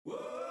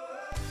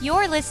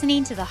You're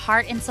listening to the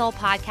Heart and Soul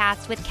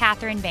Podcast with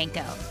Katherine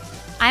Banco.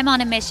 I'm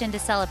on a mission to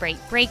celebrate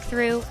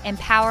breakthrough,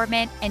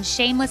 empowerment, and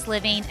shameless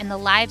living in the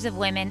lives of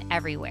women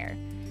everywhere.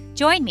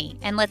 Join me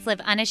and let's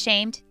live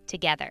unashamed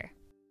together.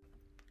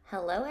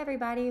 Hello,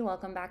 everybody.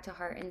 Welcome back to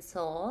Heart and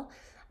Soul.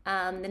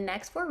 The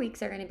next 4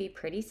 weeks are going to be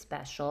pretty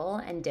special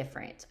and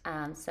different.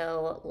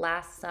 So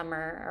last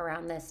summer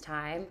around this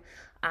time,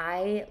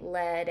 I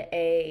led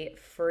a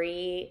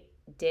free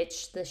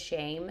Ditch the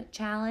Shame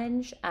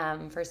challenge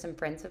for some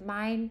friends of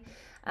mine,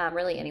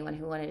 really anyone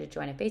who wanted to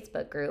join a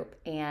Facebook group.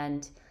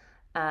 And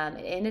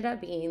it ended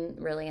up being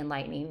really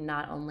enlightening,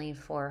 not only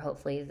for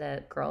hopefully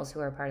the girls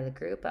who are part of the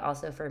group, but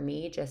also for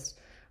me, just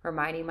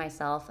reminding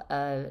myself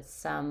of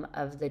some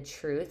of the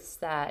truths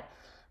that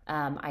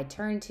I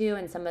turn to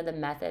and some of the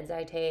methods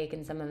I take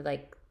and some of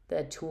like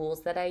the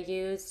tools that I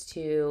use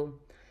to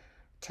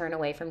turn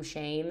away from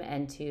shame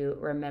and to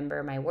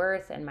remember my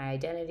worth and my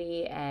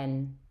identity,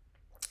 and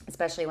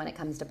especially when it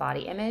comes to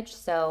body image.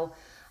 So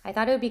I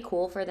thought it would be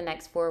cool for the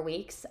next 4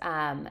 weeks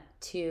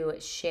to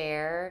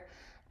share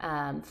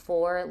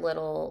 4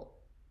 little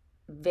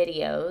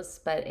videos,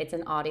 but it's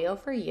an audio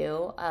for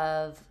you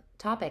of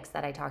topics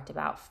that I talked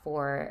about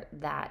for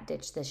that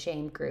Ditch the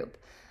Shame group.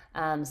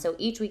 So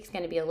each week's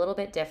going to be a little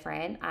bit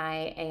different.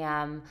 I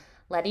am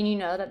letting you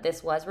know that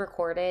this was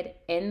recorded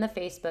in the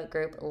Facebook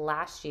group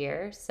last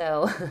year.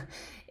 So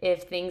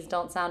if things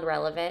don't sound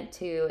relevant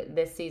to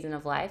this season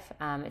of life,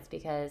 it's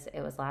because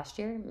it was last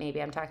year.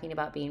 Maybe I'm talking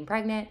about being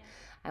pregnant.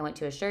 I want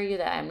to assure you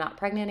that I'm not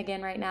pregnant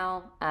again right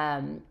now.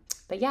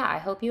 But yeah, I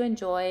hope you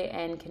enjoy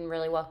and can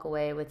really walk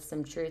away with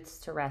some truths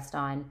to rest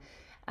on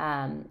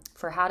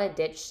for how to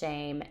ditch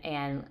shame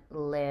and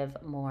live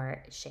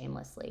more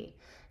shamelessly.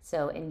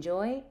 So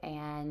enjoy,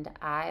 and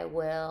I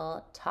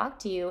will talk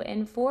to you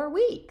in 4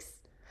 weeks.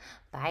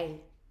 Bye.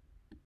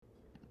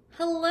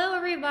 Hello,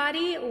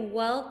 everybody.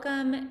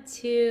 Welcome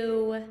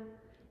to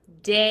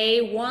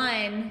day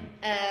 1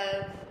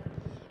 of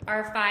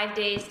our 5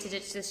 days to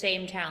ditch the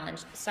shame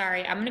challenge.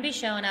 Sorry, I'm going to be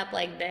showing up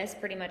like this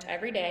pretty much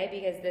every day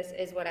because this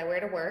is what I wear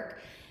to work.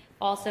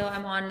 Also,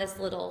 I'm on this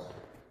little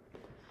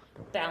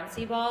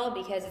bouncy ball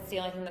because it's the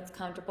only thing that's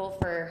comfortable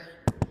for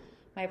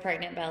my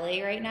pregnant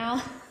belly right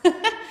now.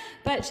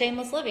 But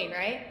shameless living,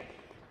 right?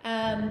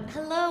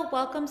 Hello,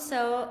 welcome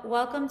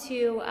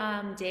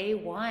to day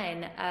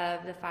 1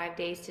 of the 5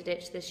 days to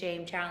ditch the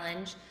shame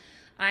challenge.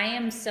 I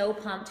am so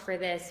pumped for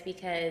this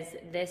because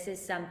this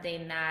is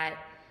something that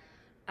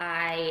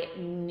I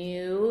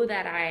knew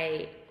that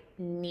I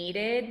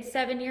needed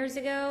 7 years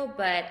ago,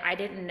 but I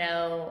didn't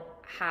know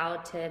how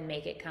to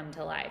make it come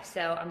to life.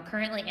 So I'm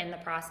currently in the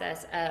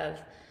process of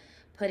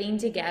putting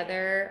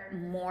together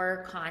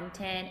more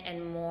content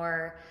and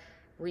more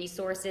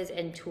resources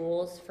and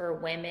tools for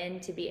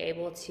women to be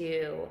able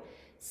to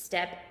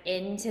step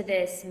into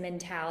this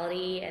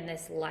mentality and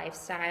this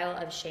lifestyle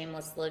of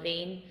shameless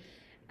living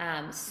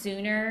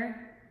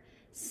sooner,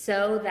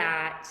 so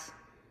that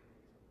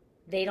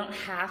they don't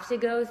have to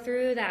go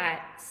through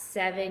that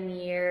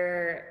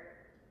 7-year,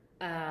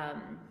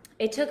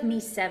 it took me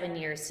 7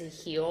 years to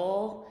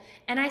heal,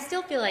 and I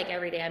still feel like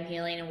every day I'm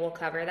healing, and we'll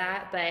cover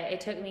that, but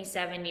it took me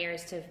 7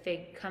 years to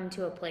come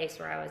to a place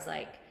where I was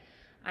like,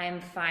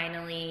 I'm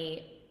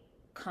finally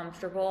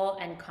comfortable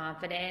and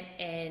confident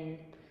in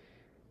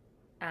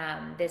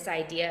this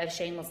idea of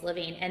shameless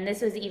living. And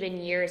this was even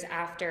years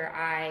after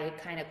I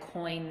kind of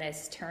coined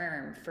this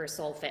term for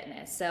soul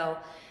fitness. So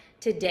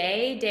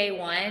today, day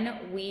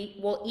 1,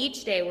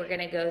 each day we're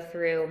going to go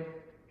through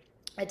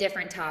a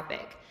different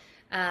topic.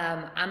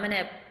 I'm going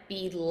to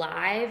be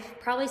live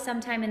probably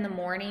sometime in the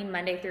morning,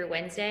 Monday through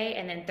Wednesday,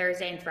 and then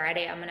Thursday and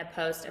Friday I'm going to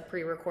post a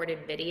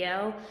pre-recorded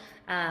video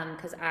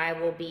because I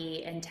will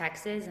be in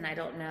Texas and I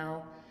don't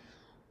know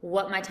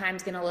what my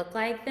time's going to look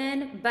like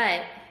then.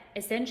 But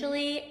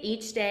essentially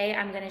each day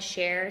I'm going to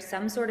share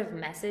some sort of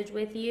message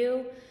with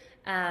you,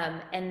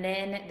 and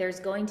then there's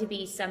going to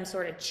be some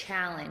sort of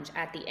challenge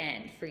at the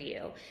end for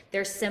you.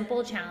 There's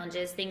simple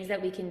challenges, things that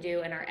we can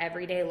do in our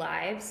everyday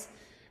lives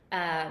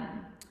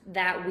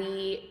that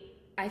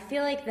I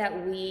feel like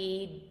that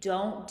we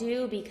don't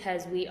do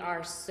because we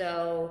are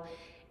so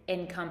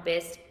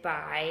encompassed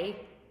by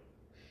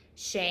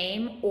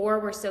shame, or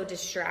we're so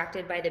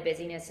distracted by the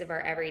busyness of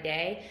our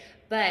everyday.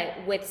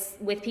 But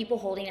with people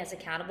holding us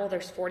accountable,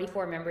 there's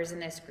 44 members in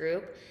this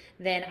group,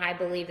 then I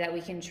believe that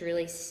we can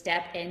truly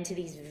step into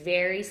these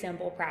very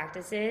simple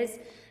practices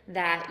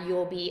that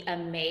you'll be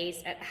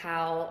amazed at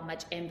how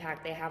much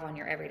impact they have on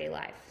your everyday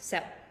life. So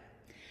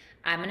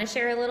I'm going to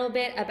share a little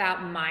bit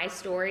about my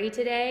story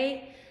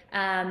today,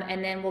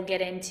 and then we'll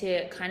get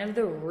into kind of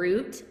the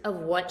root of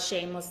what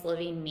shameless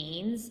living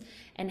means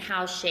and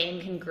how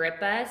shame can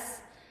grip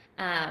us,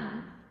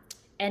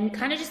 and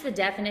kind of just the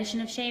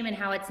definition of shame and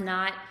how it's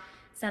not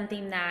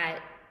something that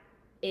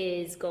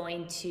is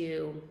going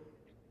to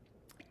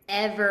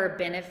ever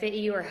benefit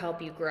you or help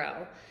you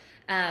grow.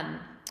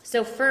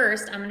 So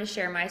first, I'm going to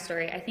share my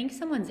story. I think is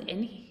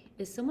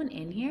someone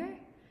in here?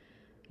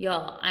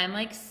 Y'all, I'm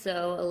like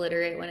so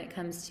illiterate when it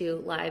comes to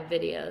live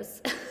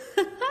videos.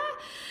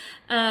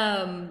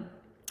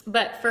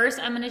 But first,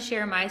 I'm going to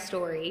share my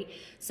story.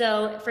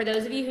 So, for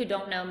those of you who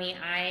don't know me,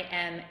 I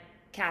am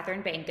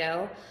Catherine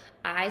Banco.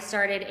 I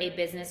started a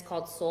business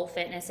called Soul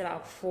Fitness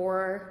about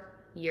 4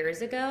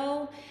 years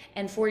ago.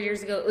 And 4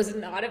 years ago, it was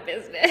not a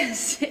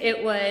business,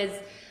 it was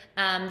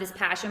this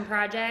passion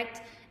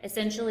project.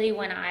 Essentially,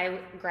 when I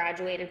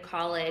graduated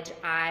college,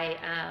 I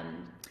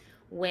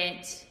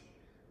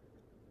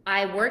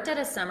worked at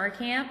a summer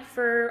camp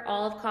for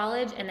all of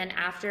college, and then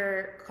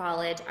after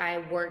college, I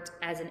worked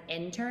as an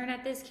intern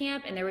at this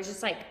camp, and there was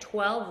just like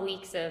 12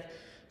 weeks of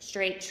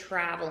straight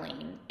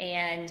traveling.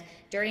 And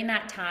during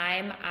that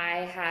time, I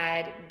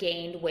had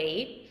gained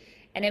weight,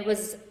 and it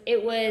was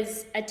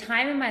a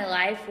time in my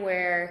life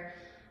where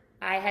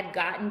I had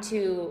gotten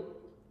to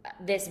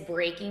this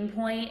breaking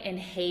point in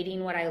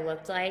hating what I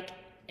looked like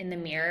in the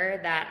mirror,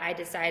 that I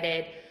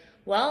decided,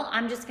 well,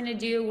 I'm just going to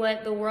do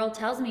what the world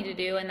tells me to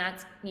do, and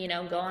that's,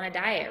 go on a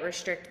diet,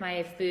 restrict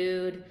my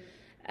food,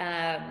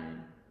 have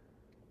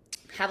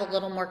a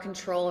little more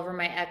control over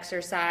my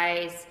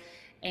exercise,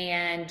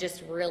 and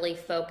just really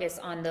focus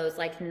on those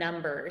like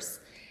numbers.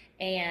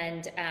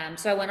 And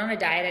so I went on a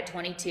diet at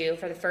 22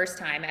 for the first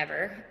time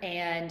ever,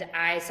 and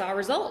I saw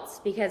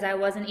results because I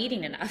wasn't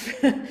eating enough.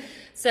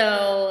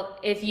 So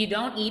if you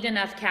don't eat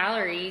enough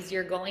calories,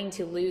 you're going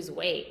to lose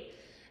weight.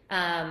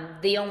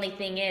 The only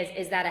thing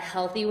is that a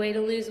healthy way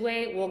to lose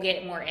weight? We'll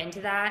get more into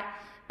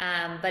that,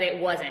 but it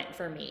wasn't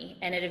for me.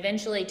 And it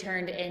eventually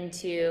turned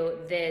into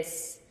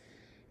this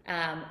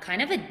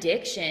kind of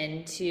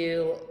addiction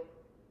to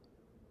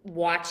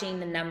watching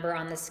the number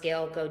on the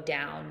scale go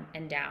down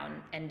and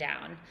down and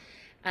down.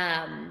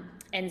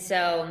 And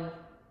so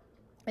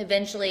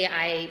eventually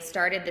I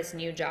started this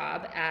new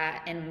job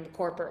in the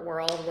corporate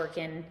world,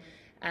 working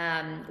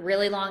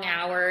really long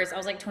hours. I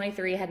was like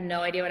 23, had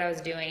no idea what I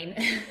was doing.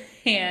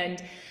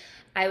 And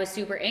I was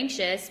super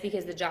anxious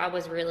because the job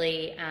was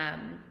really,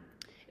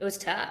 it was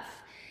tough.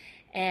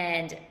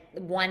 And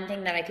one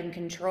thing that I could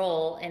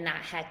control in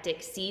that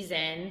hectic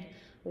season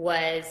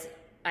was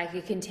I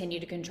could continue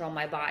to control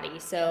my body.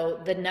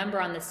 So the number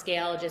on the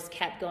scale just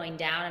kept going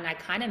down, and I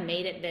kind of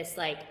made it this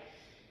like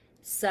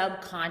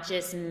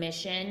subconscious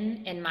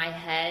mission in my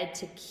head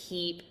to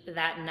keep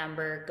that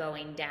number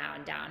going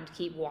down, to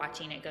keep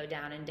watching it go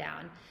down and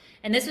down.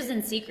 And this was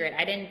in secret.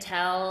 I didn't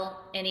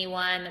tell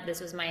anyone that this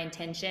was my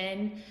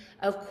intention.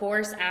 Of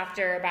course,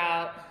 after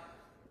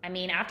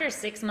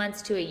 6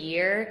 months to a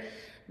year,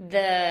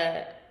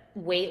 the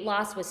weight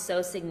loss was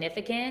so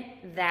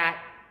significant that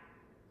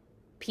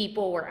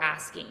people were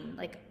asking,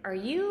 like, are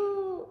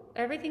you,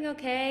 everything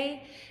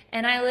okay?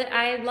 And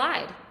I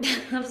lied.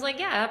 I was like,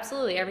 yeah,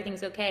 absolutely,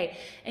 everything's okay.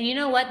 And you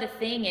know what? The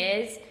thing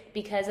is,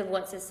 because of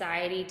what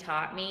society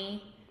taught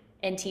me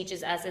and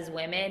teaches us as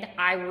women,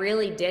 I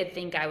really did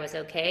think I was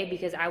okay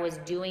because I was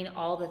doing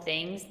all the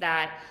things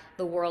that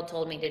the world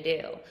told me to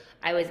do.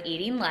 I was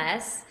eating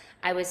less.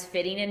 I was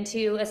fitting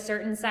into a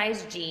certain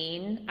size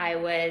jean. I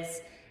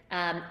was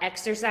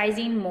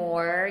exercising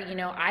more.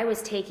 I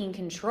was taking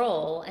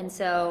control. And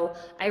so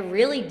I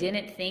really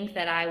didn't think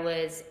that I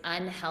was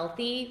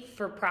unhealthy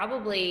for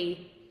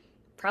probably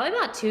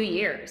about 2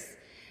 years.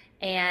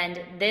 And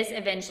this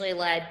eventually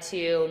led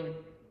to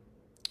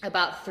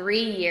about 3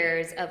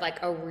 years of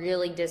like a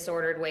really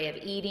disordered way of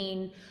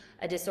eating,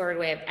 a disordered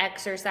way of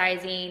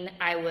exercising.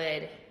 I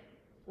would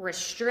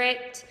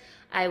restrict,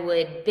 I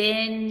would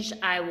binge,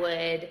 I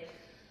would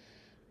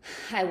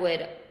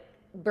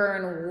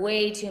burn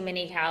way too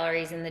many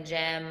calories in the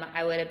gym.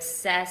 I would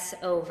obsess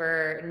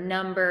over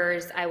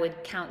numbers. I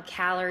would count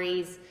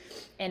calories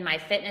in my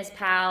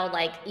FitnessPal.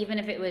 Like, even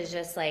if it was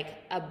just like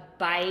a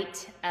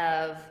bite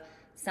of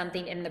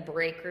something in the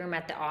break room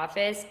at the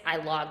office, I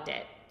logged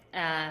it.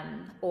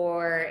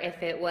 Or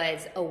if it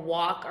was a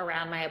walk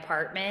around my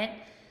apartment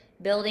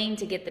building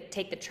to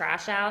take the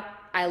trash out,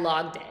 I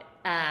logged it.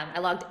 I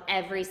logged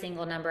every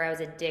single number. I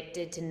was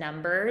addicted to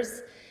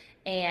numbers.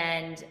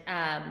 And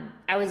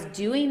I was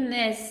doing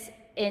this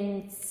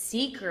in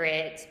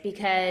secret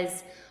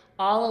because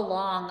all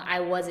along I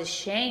was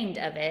ashamed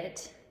of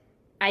it.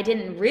 I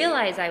didn't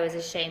realize I was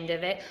ashamed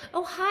of it.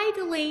 Oh, hi,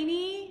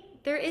 Delaney.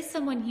 There is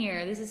someone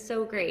here. This is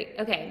so great.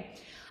 Okay.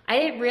 I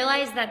didn't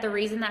realize that the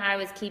reason that I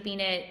was keeping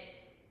it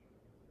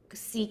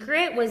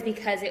secret was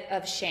because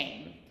of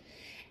shame.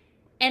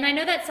 And I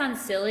know that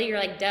sounds silly. You're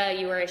like, duh,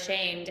 you were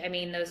ashamed. I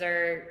mean, those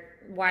are,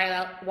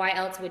 why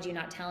else would you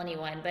not tell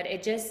anyone? But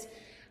it just,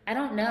 I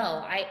don't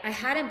know. I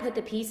hadn't put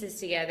the pieces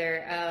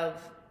together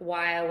of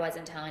why I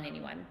wasn't telling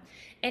anyone.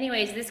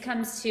 Anyways, this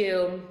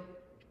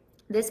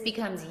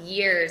becomes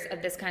years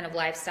of this kind of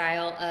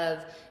lifestyle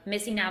of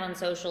missing out on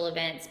social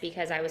events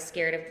because I was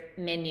scared of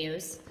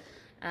menus,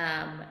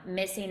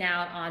 missing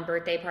out on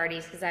birthday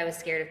parties because I was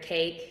scared of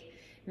cake,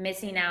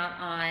 missing out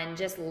on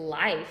just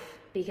life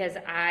because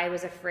I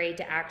was afraid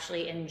to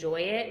actually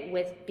enjoy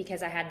it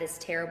because I had this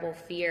terrible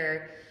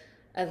fear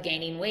of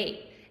gaining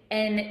weight.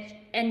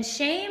 And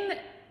shame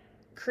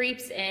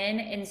creeps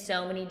in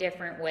so many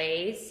different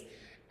ways.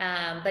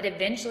 But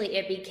eventually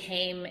it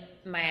became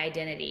my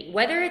identity,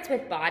 whether it's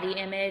with body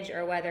image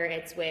or whether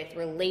it's with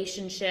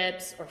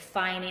relationships or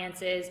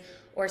finances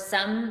or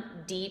some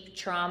deep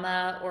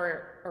trauma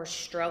or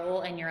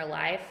struggle in your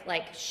life,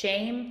 like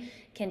shame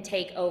can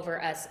take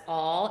over us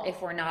all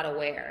if we're not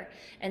aware.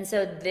 And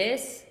so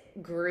this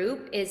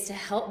group is to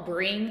help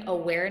bring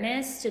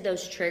awareness to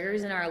those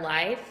triggers in our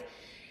life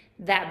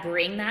that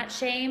bring that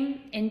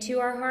shame into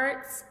our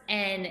hearts,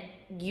 and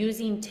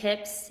using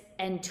tips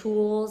and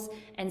tools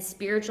and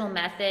spiritual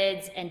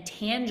methods and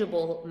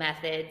tangible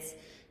methods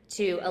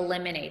to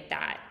eliminate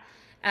that.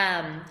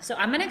 So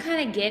I'm going to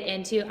kind of get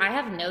into, I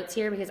have notes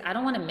here because I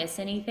don't want to miss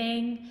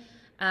anything.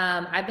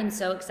 I've been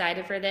so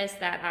excited for this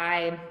that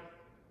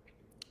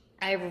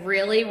I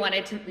really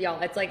wanted to,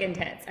 y'all, it's like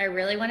intense. I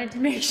really wanted to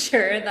make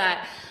sure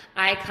that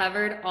I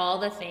covered all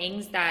the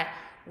things that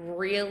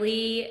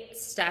really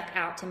stuck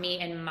out to me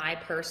in my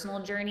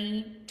personal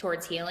journey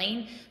towards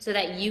healing, so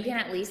that you can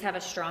at least have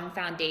a strong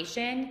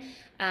foundation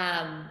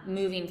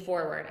moving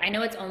forward. I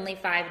know it's only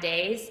 5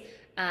 days,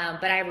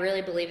 but I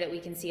really believe that we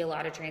can see a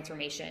lot of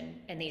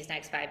transformation in these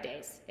next 5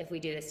 days if we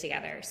do this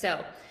together.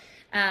 So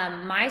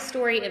my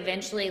story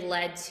eventually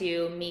led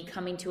to me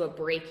coming to a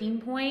breaking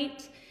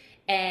point,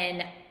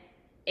 and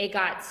it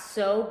got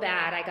so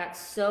bad. I got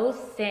so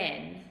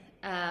thin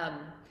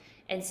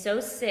and so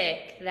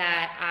sick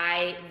that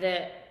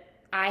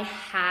I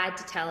had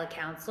to tell a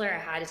counselor, I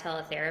had to tell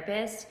a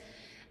therapist.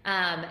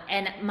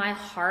 And my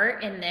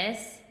heart in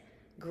this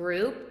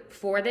group,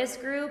 for this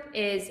group,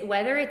 is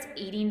whether it's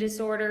eating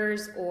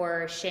disorders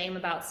or shame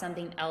about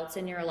something else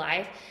in your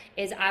life,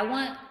 is I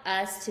want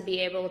us to be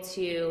able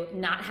to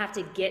not have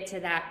to get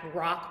to that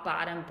rock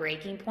bottom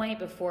breaking point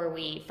before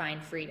we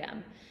find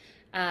freedom.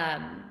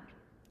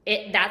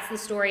 That's the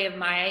story of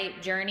my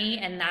journey,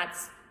 and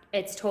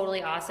it's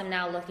totally awesome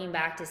now looking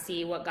back to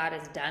see what God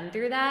has done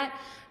through that.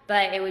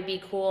 But it would be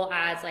cool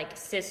as like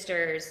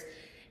sisters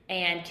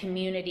and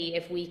community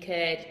if we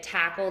could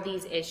tackle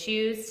these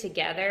issues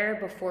together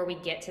before we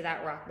get to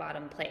that rock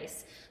bottom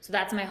place. So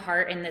that's my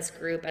heart in this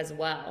group as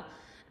well.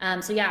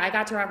 So yeah, I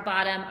got to rock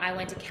bottom. I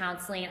went to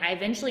counseling. I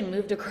eventually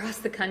moved across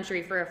the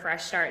country for a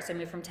fresh start. So I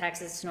moved from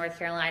Texas to North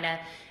Carolina,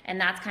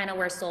 and that's kind of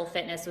where Soul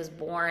Fitness was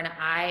born.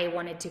 I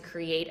wanted to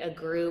create a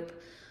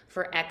group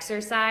for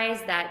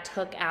exercise that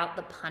took out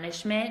the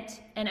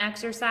punishment in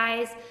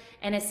exercise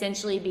and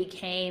essentially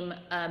became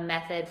a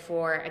method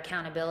for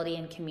accountability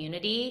and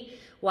community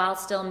while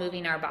still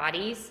moving our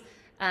bodies.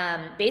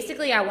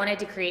 Basically, I wanted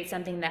to create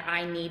something that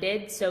I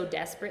needed so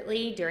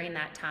desperately during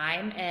that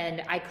time,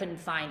 and I couldn't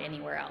find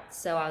anywhere else.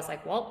 So I was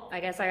like, well,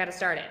 I guess I got to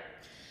start it.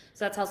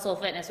 So that's how Soul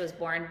Fitness was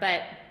born.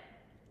 But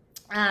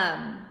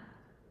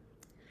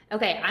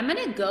okay, I'm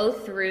going to go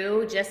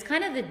through just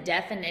kind of the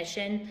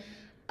definition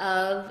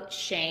of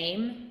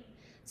shame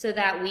so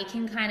that we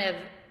can kind of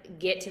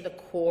get to the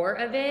core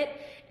of it.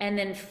 And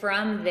then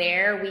from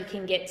there, we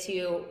can get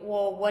to,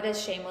 well, what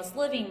does shameless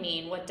living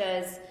mean?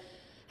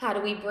 How do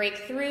we break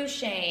through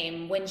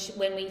shame when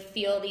we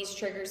feel these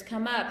triggers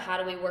come up?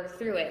 How do we work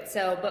through it?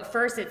 So, but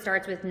first it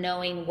starts with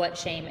knowing what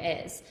shame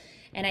is.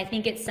 And I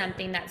think it's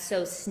something that's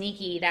so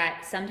sneaky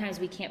that sometimes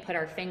we can't put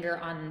our finger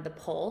on the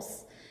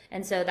pulse.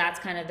 And so that's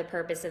kind of the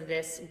purpose of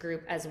this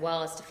group as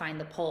well, is to find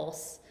the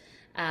pulse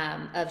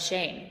of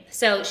shame.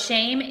 So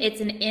shame,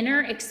 it's an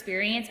inner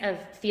experience of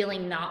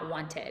feeling not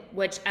wanted,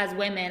 which as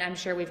women, I'm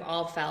sure we've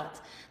all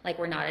felt like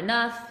we're not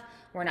enough,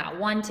 we're not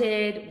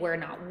wanted, we're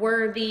not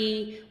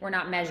worthy, we're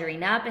not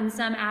measuring up in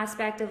some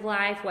aspect of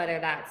life, whether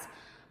that's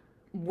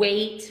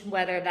weight,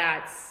 whether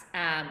that's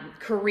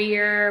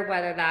career,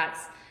 whether that's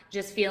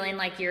just feeling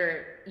like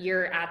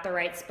you're at the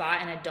right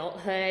spot in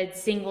adulthood,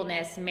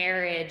 singleness,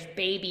 marriage,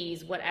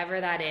 babies,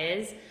 whatever that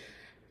is.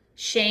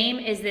 Shame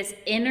is this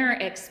inner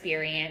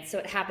experience, so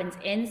it happens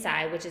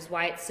inside, which is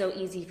why it's so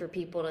easy for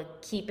people to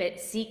keep it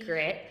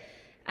secret,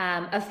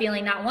 of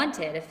feeling not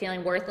wanted, of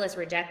feeling worthless,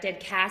 rejected,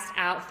 cast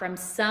out from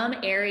some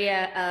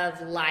area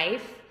of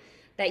life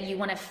that you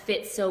want to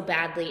fit so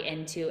badly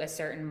into a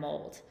certain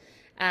mold.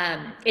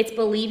 It's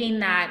believing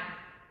that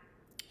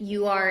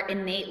you are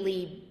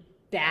innately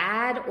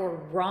bad or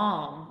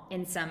wrong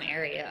in some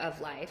area of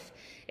life.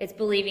 It's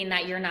believing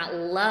that you're not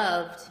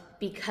loved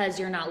because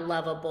you're not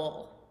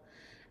lovable.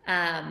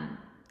 And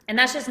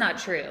that's just not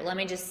true. Let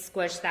me just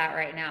squish that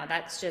right now.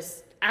 That's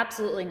just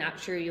absolutely not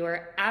true. You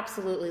are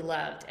absolutely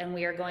loved. And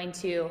we are going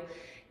to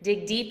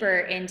dig deeper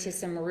into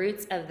some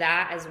roots of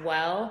that as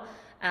well,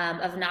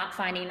 of not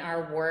finding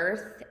our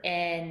worth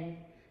in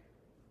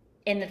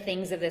the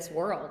things of this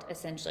world,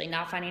 essentially.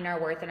 Not finding our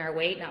worth in our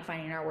weight, not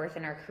finding our worth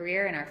in our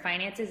career, in our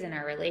finances, in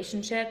our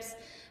relationships,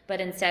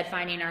 but instead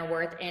finding our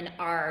worth in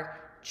our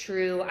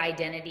true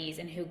identities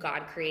and who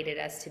God created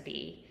us to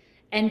be.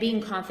 And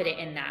being confident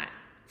in that.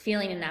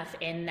 Feeling enough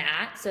in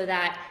that so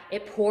that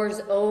it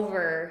pours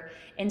over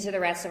into the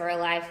rest of our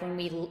life. When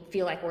we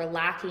feel like we're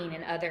lacking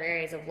in other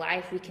areas of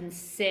life, we can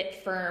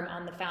sit firm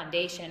on the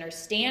foundation, or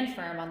stand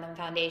firm on the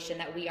foundation,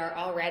 that we are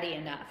already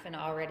enough and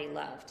already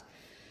loved.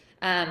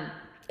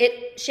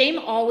 Shame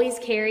always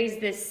carries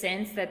this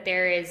sense that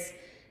there is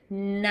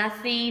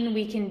nothing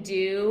we can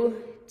do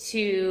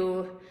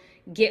to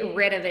get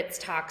rid of its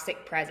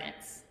toxic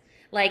presence.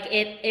 Like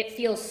it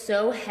feels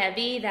so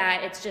heavy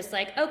that it's just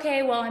like,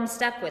 okay, well, I'm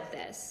stuck with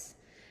this.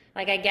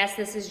 Like, I guess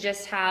this is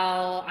just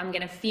how I'm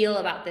going to feel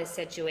about this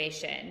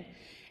situation.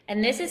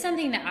 And this is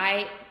something that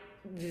I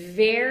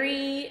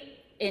very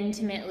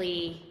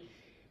intimately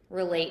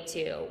relate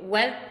to.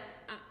 What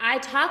I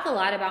talk a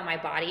lot about my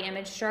body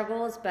image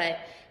struggles, but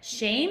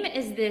shame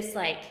is this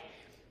like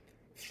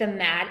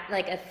thematic,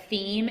 like a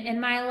theme in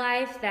my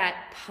life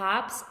that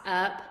pops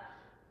up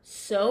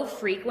so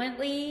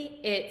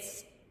frequently.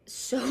 It's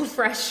so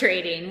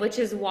frustrating, which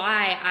is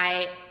why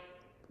I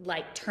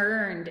like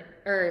turned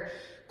or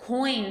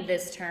coined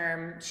this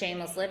term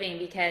shameless living,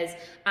 because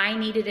I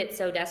needed it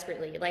so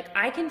desperately. Like,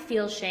 I can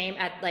feel shame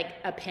at like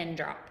a pin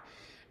drop.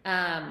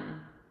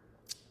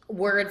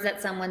 Words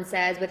that someone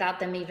says without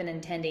them even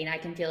intending, I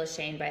can feel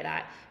ashamed by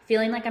that.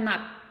 Feeling like I'm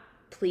not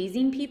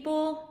pleasing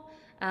people,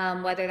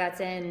 whether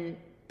that's in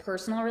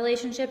personal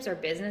relationships or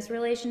business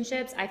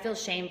relationships, I feel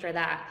shame for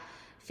that.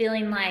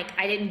 Feeling like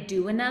I didn't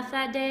do enough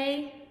that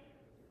day,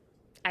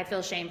 I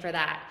feel shame for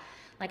that.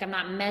 Like, I'm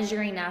not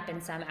measuring up in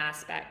some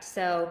aspect.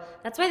 So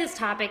that's why this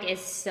topic is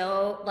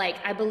so, like,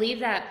 I believe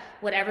that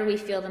whatever we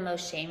feel the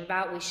most shame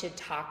about, we should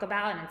talk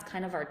about, and it's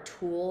kind of our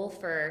tool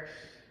for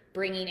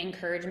bringing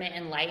encouragement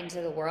and light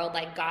into the world.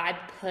 Like, God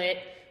put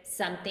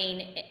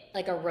something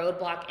like a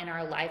roadblock in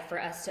our life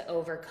for us to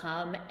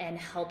overcome and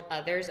help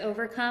others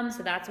overcome.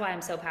 So that's why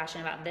I'm so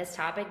passionate about this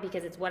topic,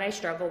 because it's what I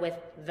struggle with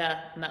the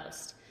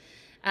most.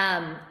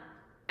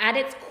 At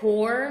its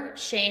core,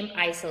 shame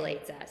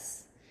isolates us.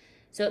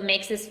 So it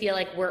makes us feel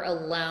like we're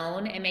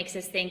alone. It makes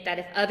us think that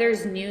if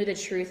others knew the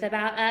truth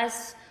about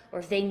us, or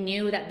if they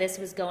knew that this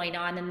was going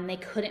on, then they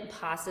couldn't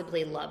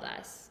possibly love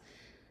us.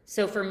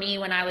 So for me,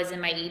 when I was in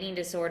my eating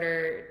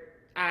disorder,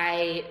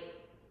 I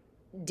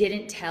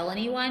didn't tell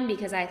anyone,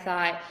 because I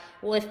thought,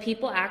 well, if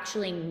people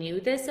actually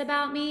knew this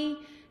about me,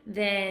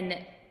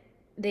 then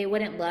they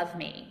wouldn't love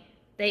me.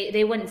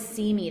 They wouldn't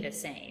see me the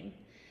same.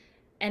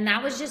 And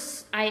that was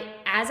just,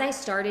 as I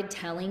started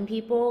telling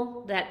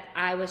people that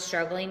I was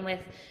struggling with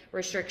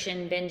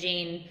restriction,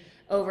 binging,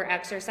 over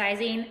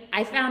exercising,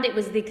 I found it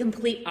was the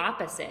complete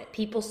opposite.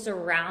 People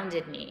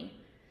surrounded me.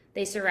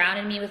 They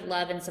surrounded me with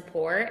love and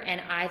support,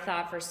 and I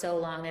thought for so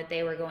long that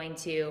they were going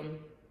to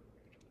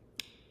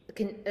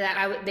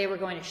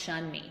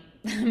shun me.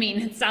 I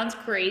mean, it sounds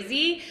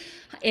crazy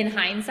in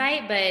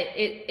hindsight, but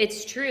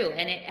it's true,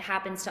 and it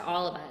happens to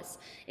all of us.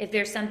 If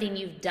there's something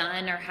you've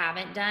done or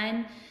haven't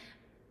done,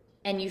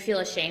 and you feel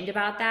ashamed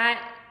about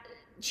that,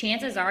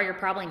 chances are you're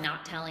probably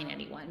not telling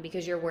anyone,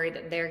 because you're worried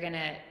that they're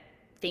gonna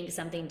think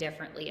something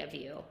differently of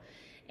you.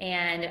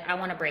 And I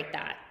want to break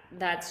that.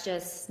 That's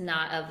just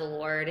not of the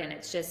Lord, and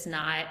it's just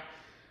not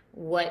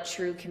what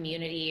true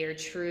community or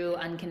true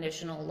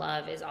unconditional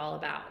love is all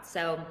about.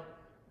 So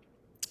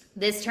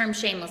this term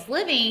shameless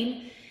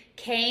living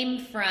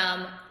came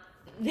from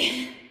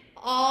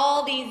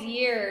all these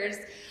years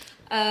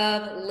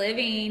of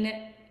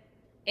living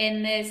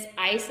in this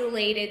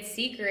isolated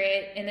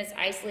secret, in this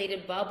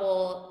isolated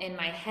bubble in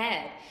my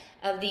head,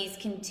 of these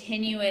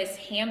continuous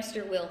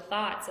hamster wheel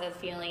thoughts of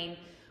feeling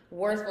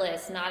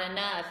worthless, not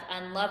enough,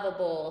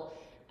 unlovable,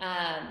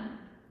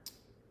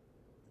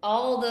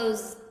 all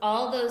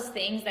those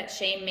things that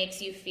shame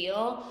makes you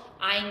feel.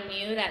 I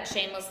knew that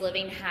shameless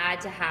living had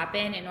to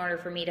happen in order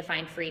for me to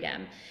find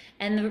freedom.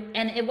 And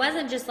it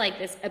wasn't just like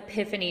this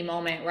epiphany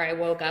moment where I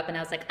woke up and I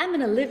was like, I'm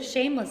gonna live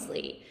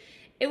shamelessly.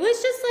 It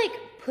was just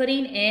like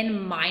putting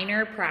in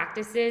minor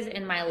practices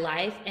in my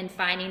life and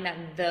finding that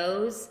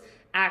those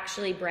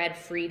actually bred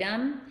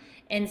freedom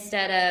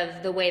instead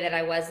of the way that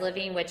I was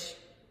living, which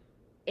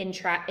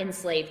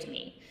enslaved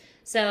me.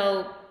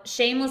 So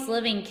shameless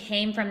living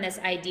came from this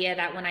idea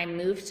that when I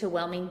moved to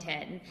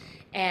Wilmington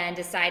and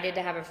decided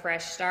to have a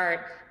fresh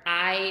start,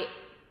 I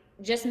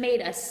just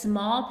made a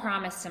small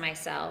promise to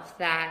myself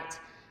that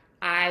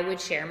I would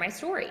share my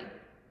story.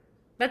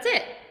 That's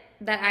it.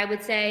 That I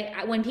would say,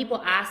 when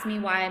people ask me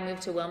why I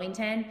moved to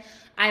Wilmington,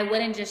 I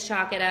wouldn't just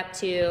chalk it up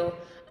to,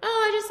 oh,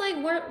 I just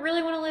like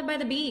really want to live by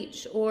the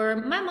beach, or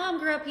my mom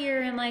grew up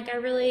here and like I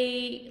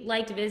really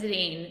liked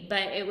visiting.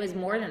 But it was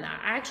more than that.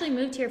 I actually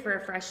moved here for a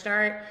fresh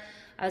start.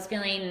 I was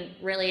feeling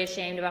really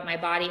ashamed about my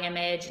body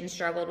image and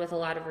struggled with a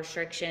lot of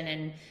restriction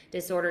and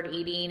disordered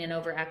eating and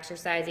over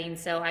exercising.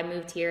 So I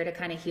moved here to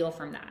kind of heal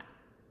from that,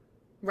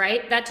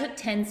 right? That took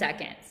 10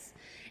 seconds.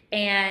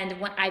 And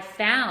when I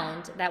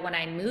found that when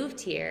I moved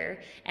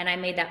here and I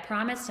made that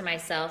promise to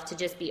myself to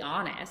just be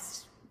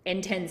honest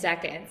in 10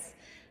 seconds,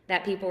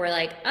 that people were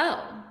like,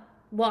 oh,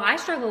 well, I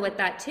struggle with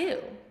that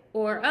too.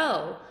 Or,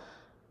 oh,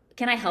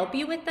 can I help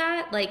you with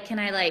that? Like, can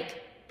I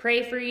like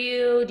pray for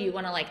you? Do you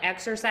want to like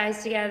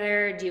exercise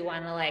together? Do you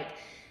want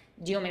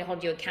me to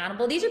hold you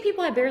accountable? These are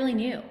people I barely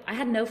knew. I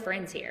had no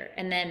friends here.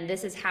 And then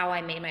this is how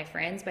I made my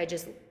friends, by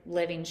just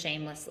living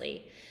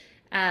shamelessly.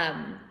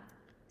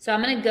 So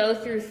I'm going to go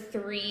through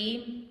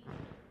 3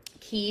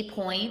 key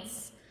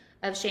points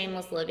of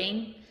shameless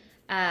living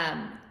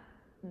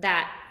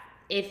that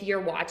if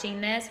you're watching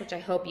this, which I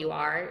hope you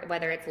are,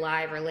 whether it's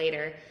live or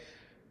later,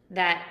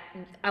 that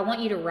I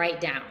want you to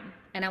write down.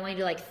 And I want you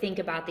to like think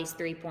about these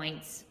 3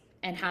 points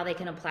and how they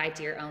can apply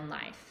to your own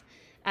life.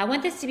 I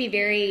want this to be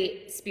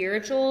very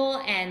spiritual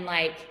and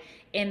like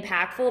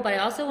impactful, but I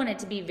also want it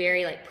to be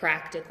very like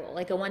practical.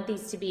 Like I want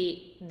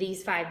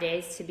these 5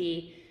 days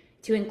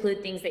to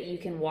include things that you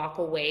can walk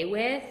away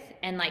with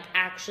and like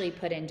actually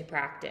put into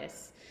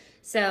practice.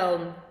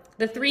 So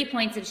the 3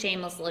 points of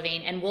shameless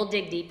living, and we'll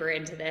dig deeper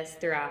into this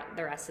throughout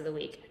the rest of the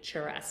week.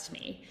 Trust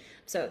me.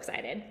 I'm so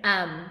excited.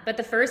 But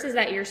the first is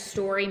that your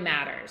story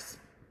matters.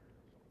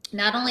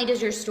 Not only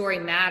does your story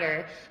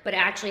matter, but it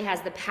actually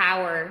has the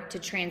power to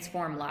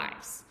transform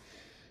lives.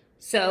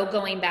 So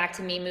going back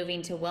to me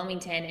moving to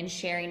Wilmington and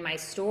sharing my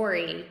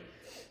story,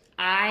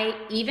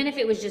 even if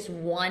it was just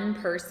one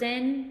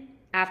person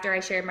after I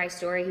shared my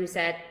story who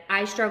said,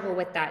 I struggle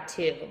with that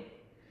too,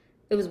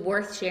 it was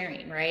worth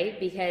sharing, right?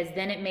 Because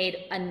then it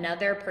made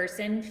another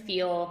person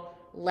feel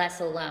less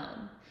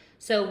alone.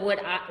 So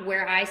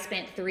where I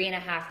spent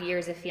 3.5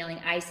 years of feeling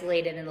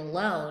isolated and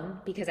alone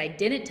because I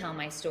didn't tell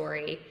my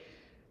story,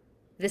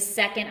 the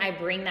second I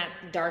bring that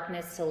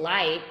darkness to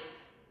light,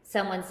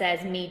 someone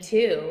says, me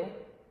too,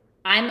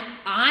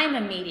 I'm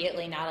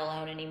immediately not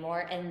alone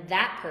anymore, and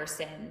that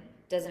person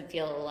doesn't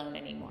feel alone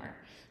anymore.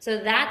 So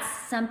that's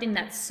something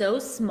that's so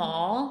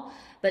small,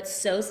 but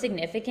so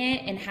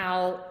significant in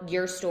how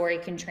your story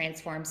can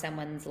transform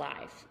someone's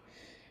life.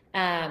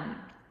 And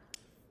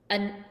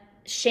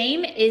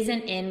shame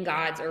isn't in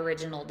God's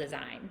original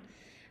design.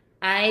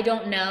 I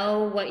don't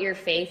know what your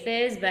faith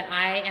is, but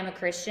I am a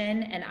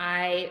Christian and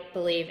I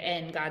believe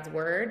in God's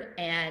word.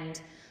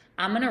 And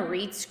I'm going to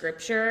read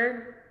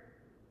scripture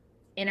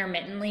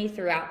intermittently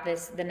throughout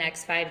the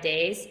next 5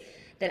 days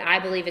that I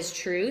believe is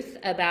truth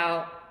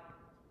about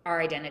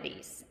our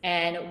identities.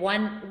 And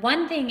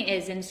one thing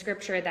is in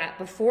scripture that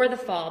before the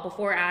fall,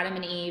 before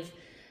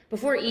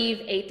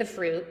Eve ate the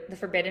fruit, the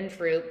forbidden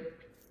fruit,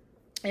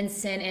 and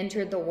sin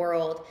entered the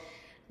world,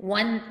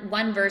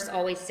 one verse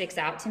always sticks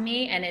out to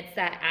me, and it's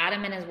that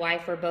Adam and his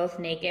wife were both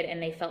naked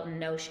and they felt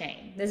no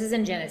shame. This is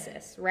in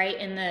Genesis, right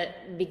in the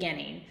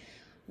beginning.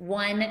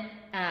 One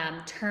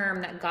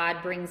term that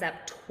God brings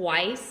up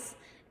twice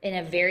in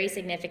a very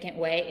significant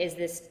way is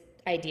this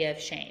idea of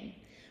shame.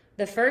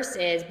 The first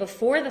is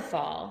before the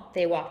fall,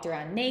 they walked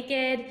around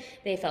naked.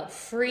 They felt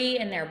free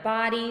in their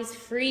bodies,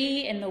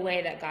 free in the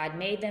way that God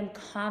made them,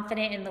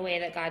 confident in the way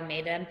that God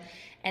made them.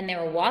 And they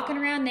were walking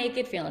around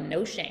naked, feeling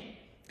no shame.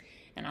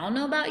 And I don't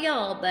know about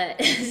y'all,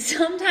 but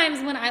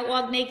sometimes when I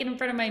walk naked in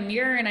front of my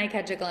mirror and I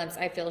catch a glimpse,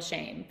 I feel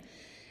shame.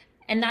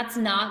 And that's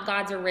not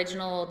God's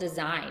original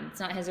design. It's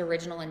not his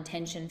original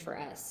intention for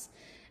us.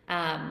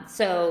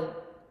 So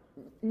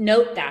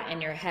note that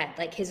in your head,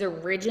 like his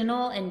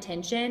original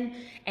intention,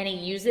 and he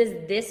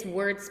uses this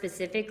word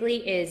specifically,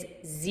 is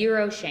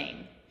zero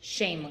shame,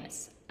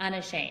 shameless,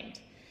 unashamed.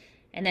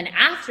 And then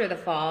after the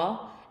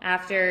fall,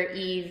 after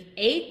Eve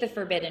ate the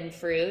forbidden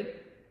fruit,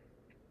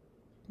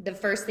 the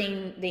first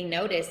thing they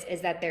notice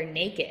is that they're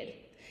naked.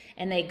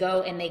 And they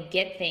go and they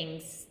get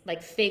things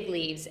like fig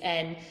leaves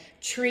and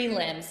tree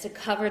limbs to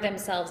cover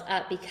themselves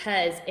up,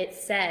 because it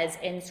says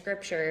in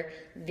scripture,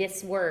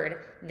 this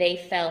word, they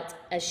felt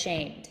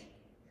ashamed.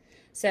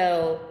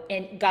 So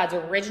in God's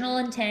original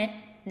intent,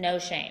 no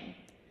shame.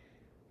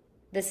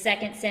 The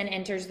second sin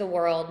enters the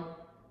world,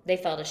 they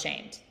felt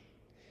ashamed.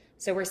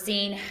 So we're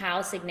seeing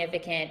how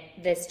significant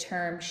this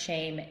term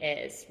shame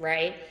is,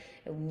 right?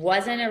 It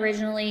wasn't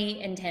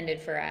originally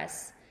intended for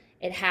us.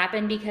 It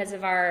happened because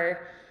of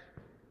our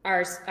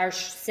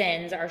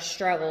sins, our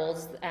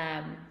struggles,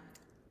 and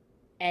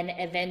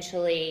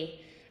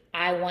eventually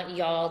I want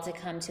y'all to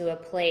come to a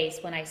place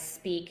when I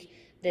speak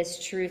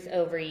this truth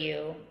over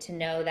you to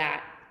know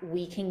that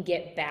we can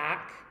get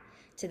back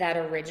to that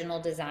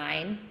original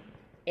design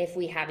if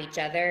we have each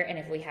other and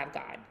if we have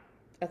God.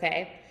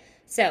 Okay?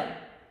 So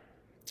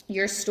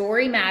your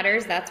story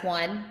matters, that's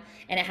one,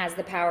 and it has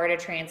the power to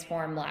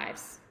transform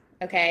lives.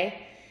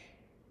 Okay?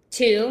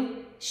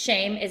 2,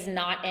 shame is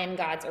not in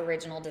God's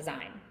original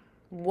design.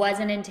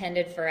 Wasn't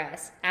intended for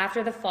us.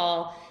 After the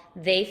fall,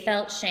 they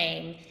felt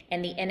shame,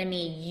 and the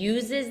enemy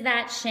uses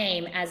that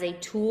shame as a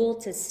tool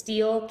to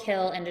steal,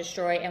 kill, and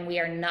destroy, and we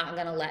are not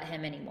going to let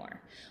him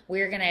anymore.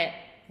 We're going to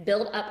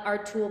build up our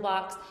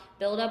toolbox,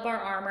 build up our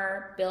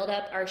armor, build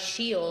up our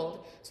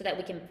shield so that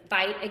we can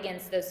fight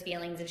against those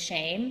feelings of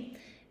shame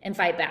and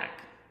fight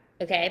back.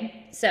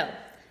 Okay? So,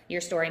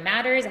 your story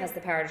matters. It has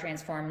the power to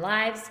transform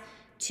lives.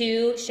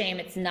 2, shame,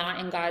 it's not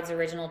in God's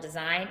original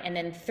design. And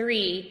then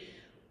 3,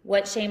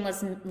 what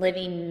shameless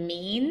living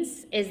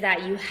means is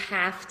that you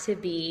have to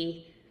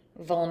be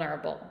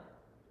vulnerable.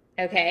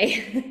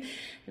 Okay?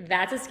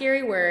 That's a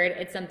scary word.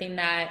 It's something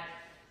that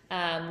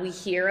we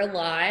hear a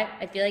lot.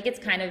 I feel like it's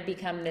kind of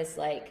become this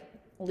like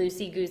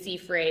loosey-goosey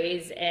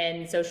phrase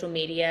in social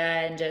media,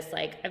 and just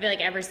like, I feel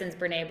like ever since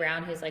Brene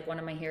Brown, who's like one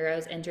of my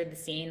heroes, entered the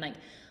scene, like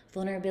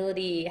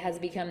vulnerability has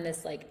become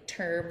this like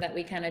term that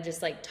we kind of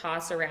just like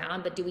toss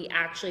around, but do we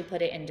actually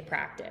put it into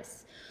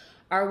practice?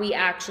 Are we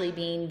actually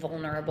being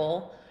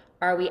vulnerable?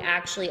 Are we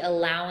actually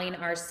allowing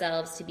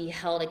ourselves to be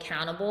held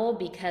accountable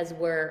because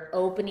we're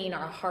opening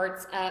our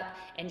hearts up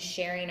and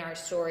sharing our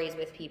stories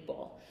with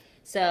people?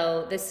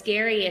 So the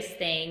scariest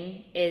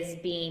thing is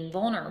being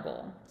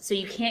vulnerable. So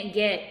you can't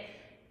get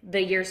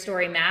the Your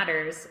Story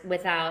Matters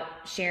without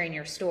sharing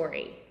your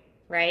story,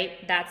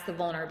 right? That's the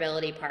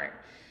vulnerability part.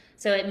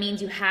 So it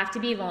means you have to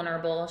be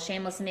vulnerable.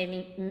 Shameless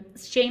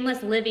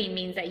living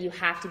means that you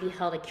have to be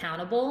held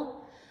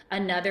accountable.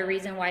 Another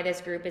reason why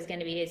this group is going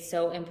to be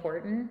so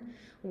important.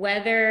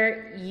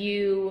 Whether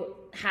you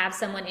have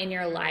someone in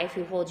your life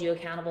who holds you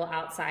accountable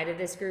outside of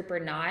this group or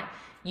not,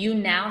 you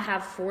now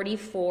have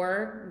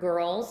 44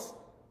 girls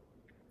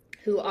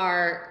who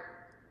are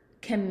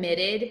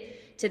committed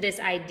to this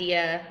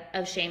idea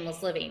of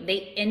shameless living.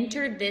 They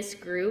entered this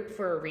group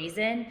for a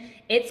reason.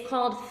 It's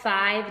called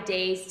 5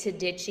 Days to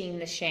Ditching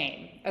the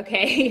Shame,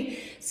 okay?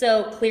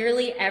 So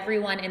clearly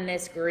everyone in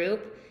this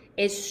group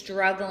is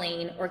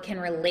struggling or can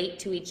relate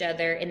to each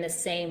other in the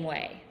same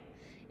way,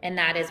 and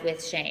that is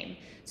with shame.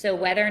 So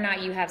whether or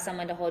not you have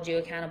someone to hold you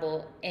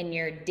accountable in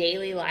your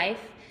daily life,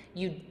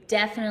 you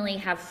definitely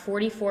have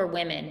 44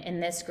 women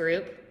in this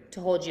group to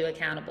hold you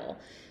accountable.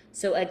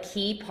 So a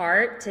key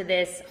part to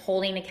this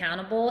holding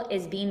accountable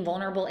is being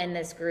vulnerable in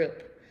this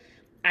group.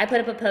 I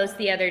put up a post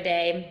the other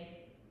day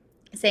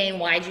saying,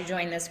 why'd you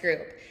join this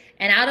group?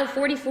 And out of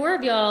 44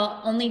 of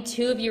y'all, only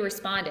 2 of you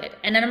responded.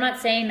 And then I'm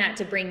not saying that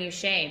to bring you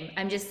shame.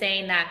 I'm just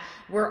saying that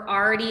we're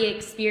already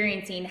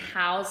experiencing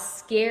how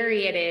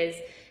scary it is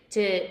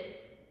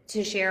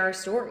to share our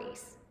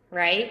stories,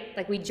 right?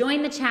 Like we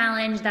joined the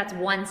challenge, that's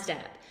one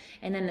step.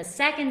 And then the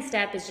second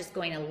step is just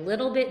going a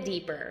little bit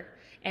deeper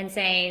and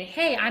saying,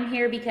 hey, I'm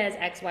here because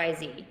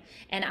XYZ,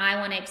 and I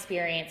want to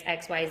experience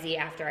XYZ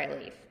after I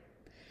leave.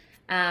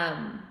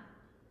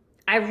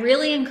 I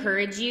really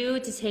encourage you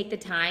to take the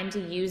time to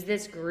use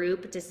this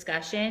group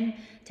discussion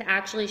to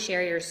actually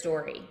share your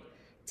story,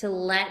 to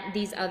let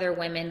these other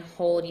women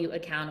hold you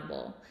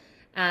accountable.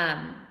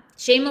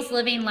 Shameless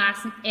living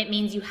it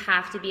means you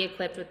have to be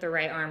equipped with the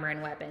right armor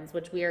and weapons,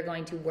 which we are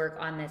going to work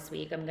on this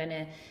week. I'm going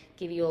to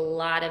give you a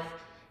lot of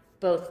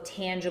both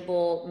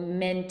tangible,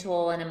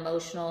 mental, and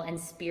emotional and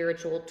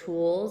spiritual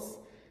tools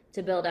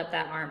to build up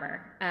that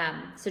armor.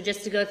 So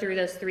just to go through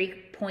those 3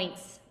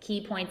 points,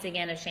 key points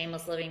again of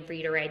shameless living for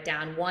you to write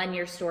down. 1,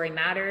 your story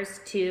matters.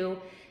 2,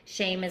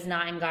 shame is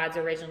not in God's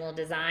original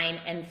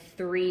design. And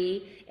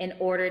 3, in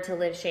order to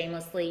live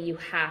shamelessly, you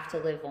have to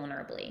live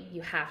vulnerably.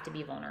 You have to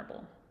be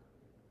vulnerable.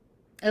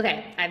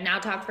 Okay, I've now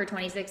talked for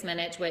 26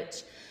 minutes,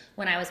 which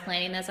when I was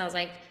planning this, I was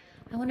like,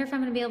 I wonder if I'm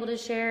going to be able to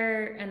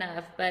share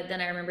enough, but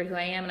then I remembered who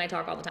I am and I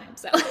talk all the time.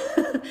 So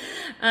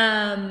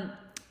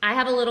I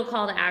have a little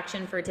call to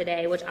action for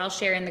today, which I'll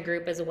share in the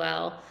group as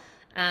well.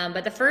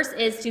 But the first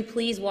is to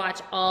please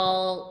watch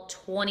all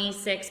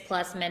 26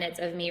 plus minutes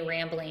of me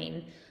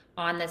rambling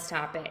on this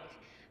topic.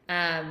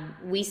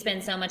 We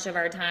spend so much of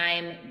our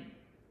time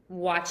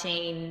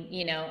watching,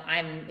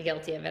 I'm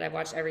guilty of it. I've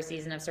watched every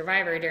season of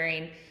Survivor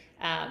during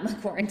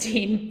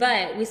quarantine,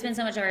 but we spend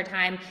so much of our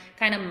time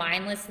kind of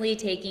mindlessly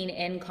taking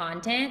in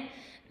content.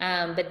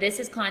 But this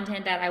is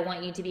content that I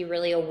want you to be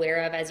really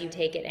aware of as you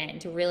take it in,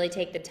 to really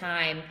take the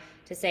time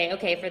to say,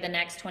 okay, for the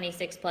next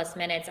 26 plus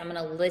minutes, I'm going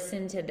to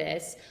listen to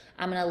this.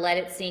 I'm going to let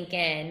it sink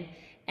in.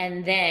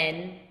 And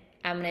then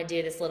I'm going to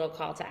do this little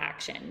call to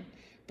action.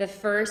 The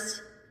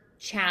first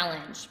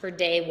challenge for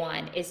day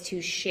 1 is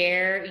to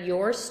share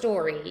your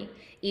story,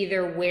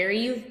 either where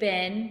you've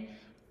been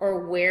or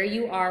where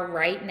you are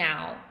right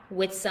now,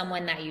 with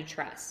someone that you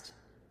trust.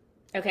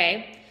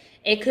 Okay?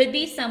 It could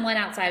be someone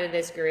outside of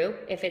this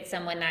group. If it's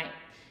someone that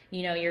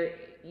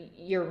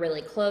you're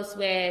really close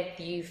with,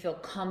 you feel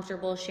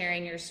comfortable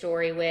sharing your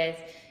story with,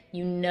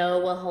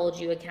 will hold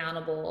you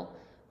accountable.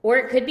 Or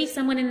it could be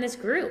someone in this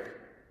group.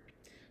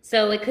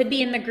 So it could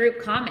be in the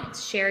group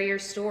comments, share your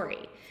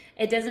story.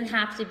 It doesn't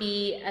have to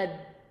be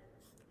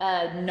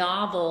a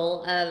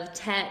novel of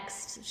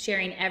text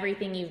sharing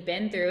everything you've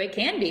been through. It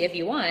can be if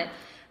you want.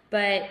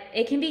 But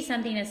it can be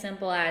something as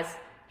simple as,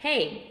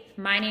 hey,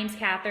 my name's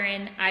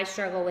Catherine. I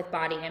struggle with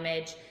body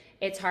image.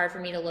 It's hard for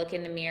me to look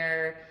in the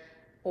mirror.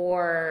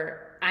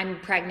 Or I'm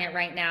pregnant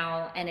right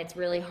now and it's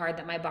really hard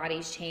that my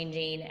body's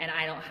changing and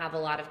I don't have a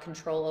lot of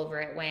control over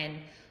it,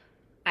 when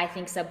I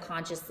think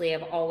subconsciously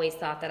I've always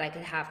thought that I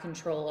could have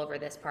control over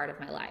this part of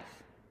my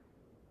life.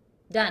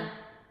 Done.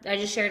 I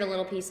just shared a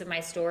little piece of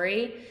my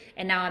story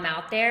and now I'm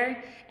out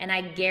there, and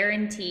I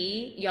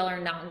guarantee y'all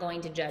are not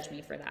going to judge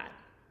me for that.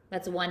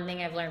 That's one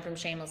thing I've learned from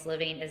Shameless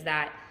Living, is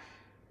that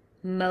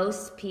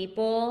most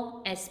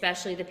people,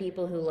 especially the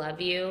people who love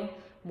you,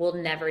 will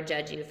never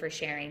judge you for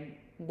sharing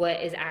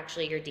what is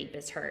actually your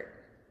deepest hurt.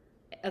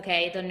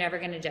 Okay? They're never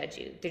going to judge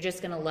you. They're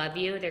just going to love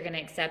you. They're going to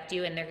accept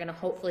you, and they're going to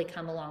hopefully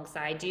come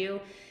alongside you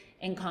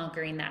in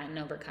conquering that and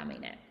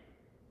overcoming it.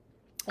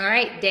 All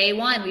right, day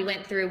 1, we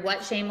went through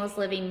what shameless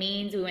living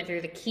means. We went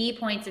through the key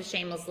points of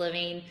shameless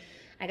living.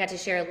 I got to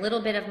share a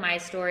little bit of my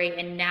story,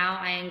 and now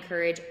I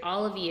encourage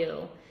all of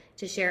you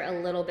to share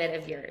a little bit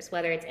of yours,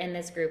 whether it's in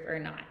this group or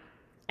not.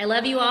 I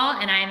love you all,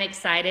 and I am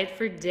excited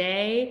for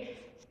day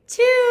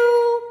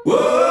 2.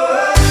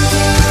 Whoa!